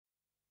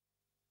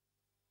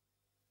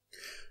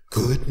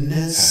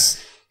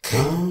Goodness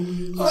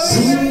comes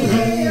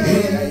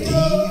and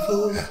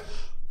evil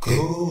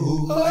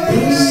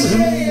goes.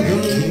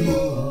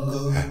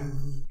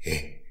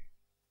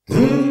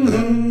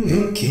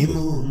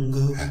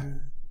 Kimungo.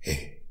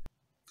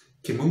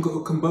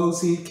 Kimungo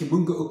Ukombozi,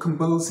 Kimungo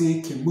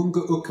Ukombozi,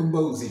 Kimungo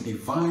Ukombozi.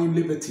 Divine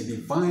liberty,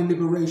 divine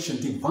liberation,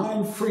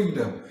 divine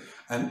freedom,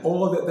 and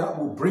all that that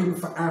will bring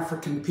for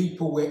African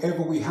people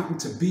wherever we happen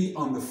to be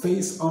on the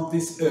face of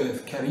this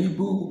earth.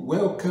 Karibu,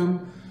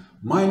 welcome.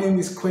 My name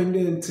is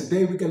Kwende, and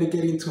today we're going to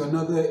get into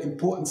another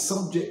important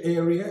subject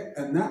area,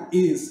 and that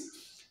is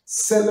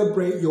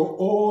celebrate your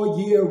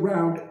all year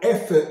round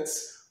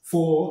efforts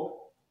for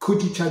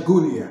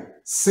Kujichagulia,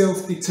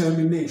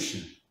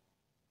 self-determination.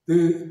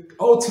 The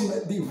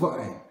ultimate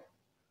divine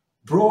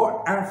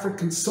brought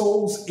African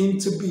souls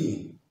into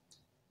being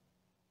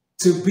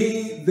to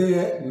be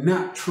their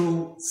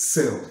natural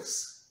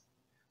selves,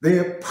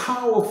 their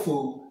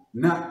powerful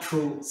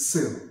natural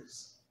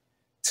selves,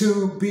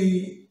 to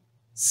be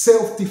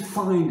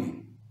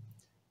self-defining,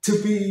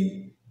 to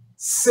be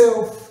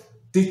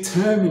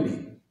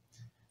self-determining,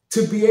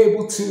 to be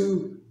able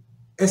to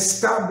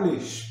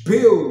establish,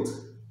 build,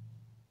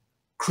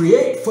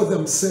 create for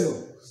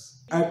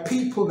themselves a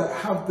people that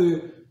have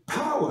the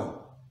power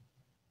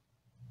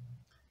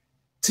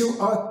to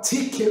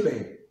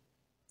articulate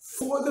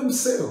for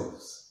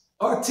themselves,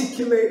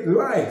 articulate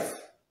life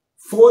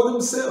for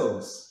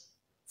themselves,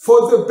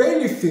 for the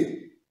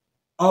benefit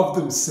of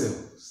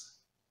themselves.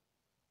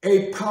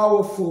 A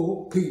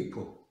powerful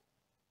people.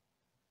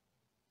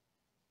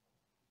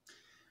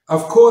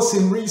 Of course,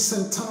 in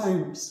recent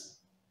times,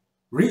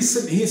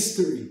 recent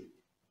history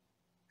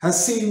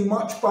has seen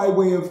much by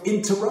way of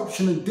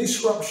interruption and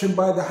disruption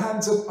by the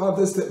hands of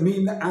others that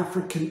mean the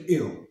African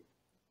ill,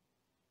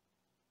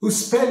 who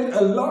spend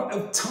a lot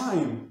of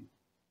time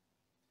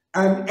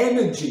and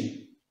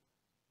energy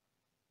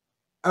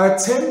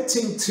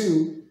attempting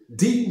to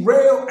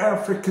derail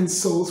African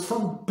souls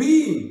from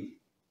being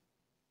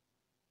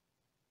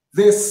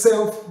their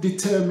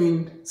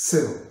self-determined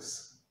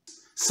selves.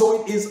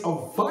 So it is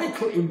of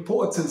vital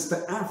importance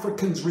that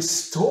Africans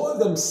restore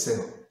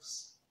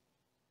themselves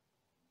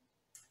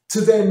to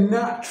their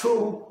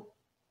natural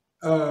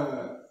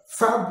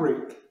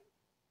fabric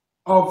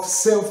of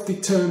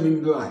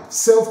self-determined life,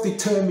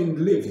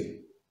 self-determined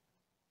living.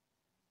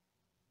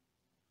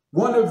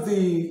 One of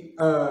the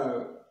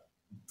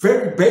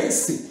very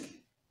basic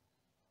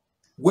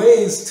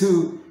ways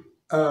to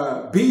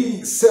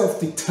be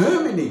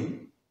self-determining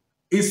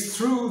is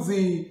through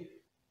the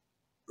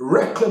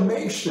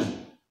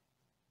reclamation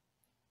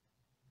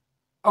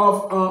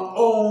of our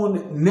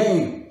own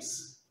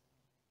names.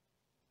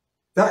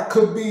 That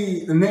could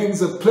be the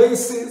names of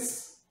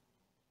places,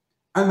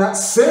 and that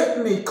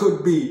certainly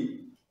could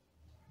be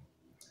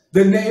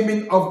the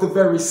naming of the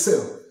very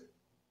self.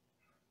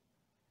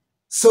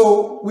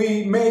 So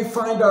we may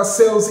find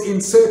ourselves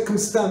in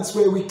circumstance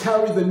where we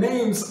carry the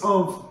names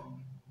of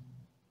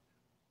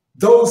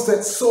those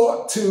that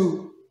sought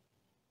to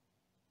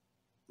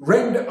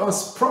render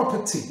us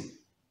property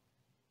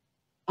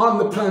on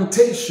the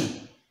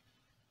plantation.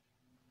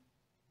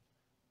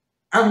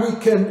 And we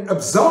can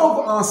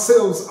absolve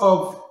ourselves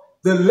of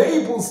the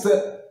labels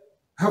that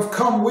have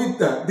come with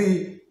that,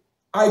 the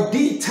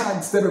ID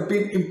tags that have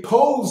been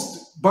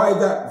imposed by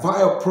that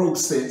vile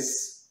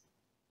process,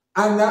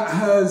 and that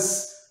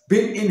has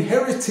been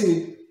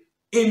inherited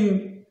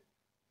in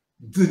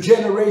the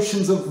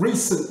generations of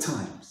recent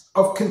times,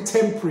 of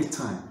contemporary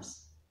times.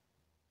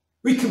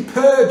 We can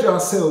purge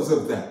ourselves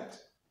of that.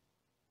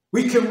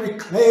 We can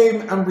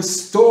reclaim and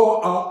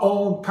restore our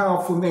own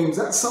powerful names.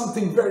 That's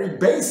something very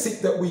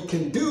basic that we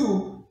can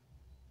do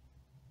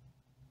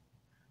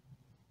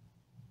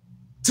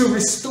to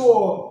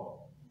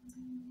restore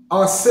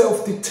our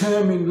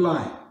self-determined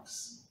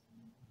lives,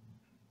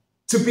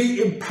 to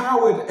be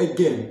empowered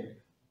again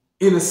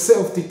in a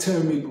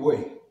self-determined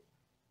way.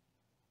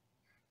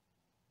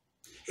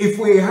 If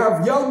we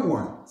have young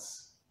ones,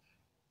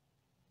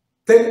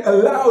 then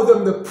allow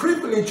them the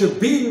privilege of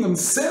being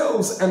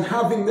themselves and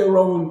having their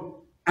own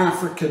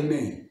African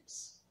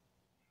names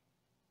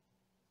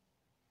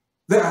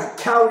that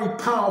carry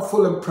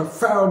powerful and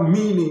profound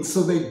meaning,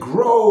 so they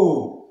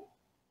grow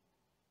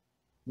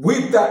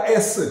with that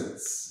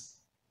essence.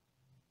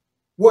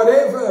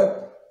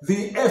 Whatever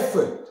the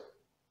effort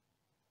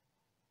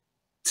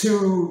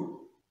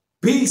to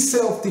be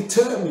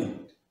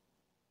self-determined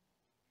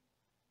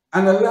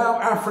and allow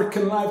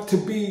African life to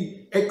be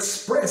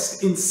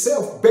expressed in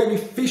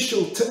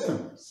self-beneficial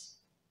terms.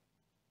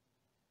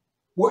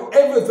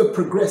 Whatever the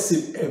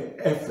progressive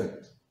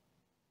effort,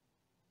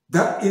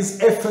 that is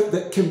effort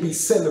that can be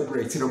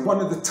celebrated. And one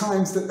of the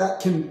times that that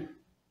can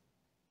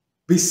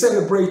be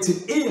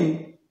celebrated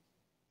in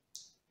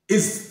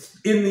is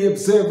in the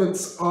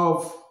observance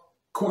of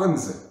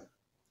Kwanzaa,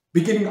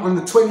 beginning on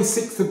the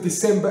 26th of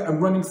December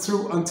and running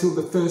through until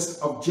the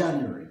 1st of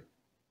January.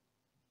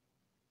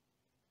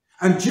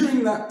 And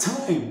during that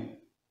time,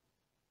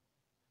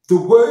 the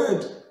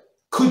word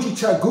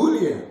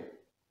Kujichagulia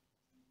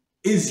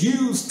is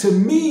used to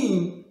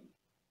mean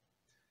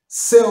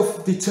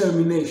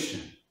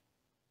self-determination.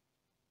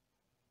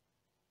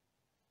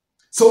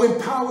 So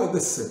empower the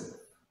self,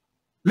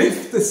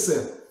 lift the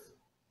self,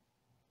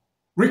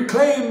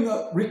 reclaim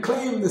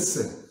the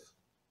self.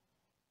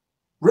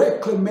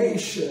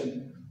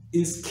 Reclamation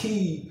is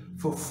key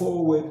for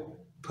forward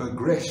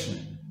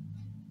progression,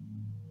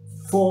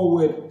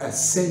 forward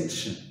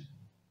ascension.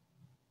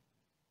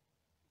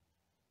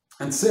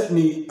 And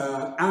certainly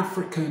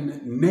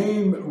African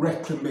name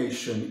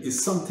reclamation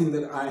is something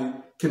that I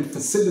can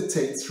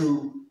facilitate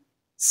through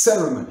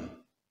ceremony.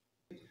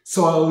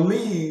 So I'll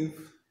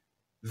leave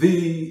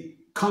the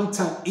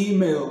contact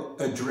email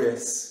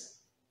address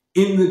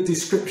in the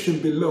description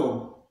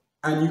below,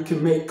 and you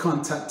can make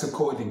contact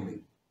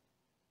accordingly.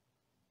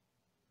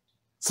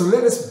 So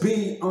let us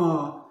be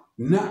our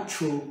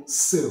natural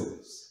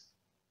selves,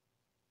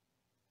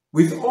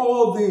 with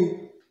all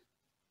the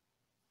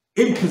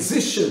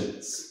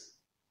impositions,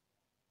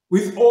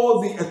 with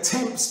all the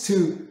attempts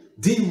to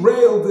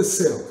derail the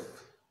self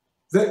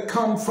that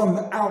come from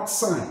the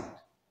outside.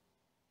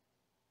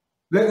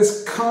 Let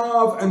us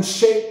carve and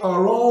shape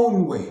our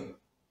own way,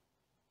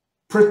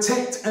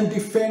 protect and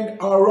defend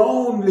our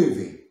own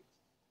living,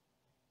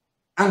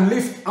 and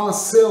lift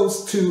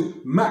ourselves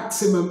to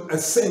maximum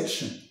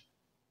ascension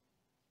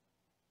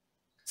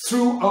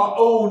through our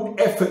own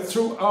effort,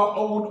 through our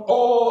own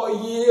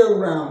all year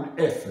round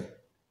effort.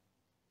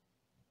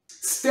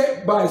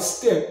 Step by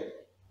step,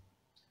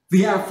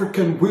 the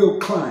African will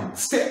climb.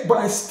 Step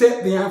by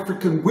step, the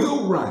African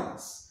will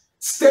rise.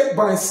 Step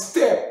by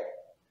step,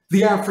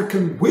 the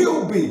African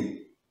will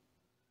be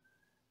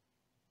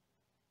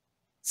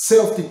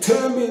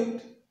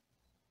self-determined,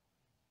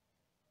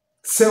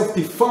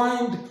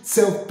 self-defined,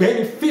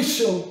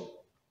 self-beneficial,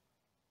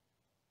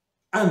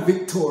 and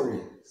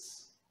victorious.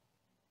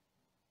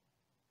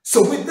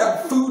 So with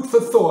that food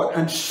for thought,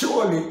 and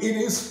surely it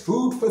is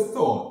food for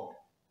thought,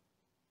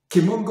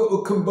 Kimunga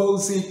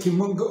Ukombozi,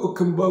 Kimunga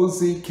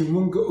Ukombozi,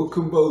 Kimunga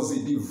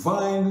Ukombozi,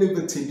 divine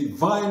liberty,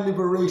 divine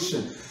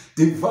liberation,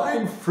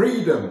 divine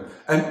freedom,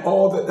 and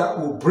all that that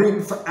will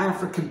bring for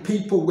African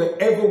people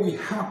wherever we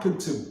happen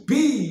to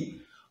be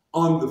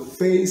on the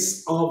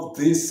face of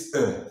this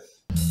earth.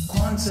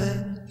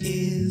 Kwanzaa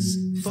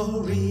is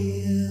for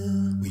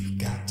real. We've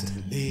got to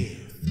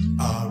live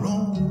our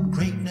own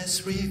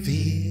greatness,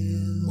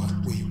 reveal what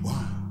we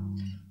want.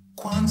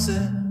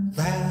 Kwanzaa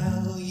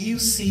value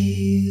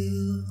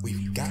seal.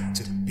 We've got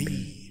to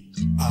be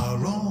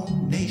our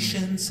own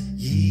nation's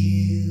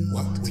yield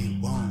what we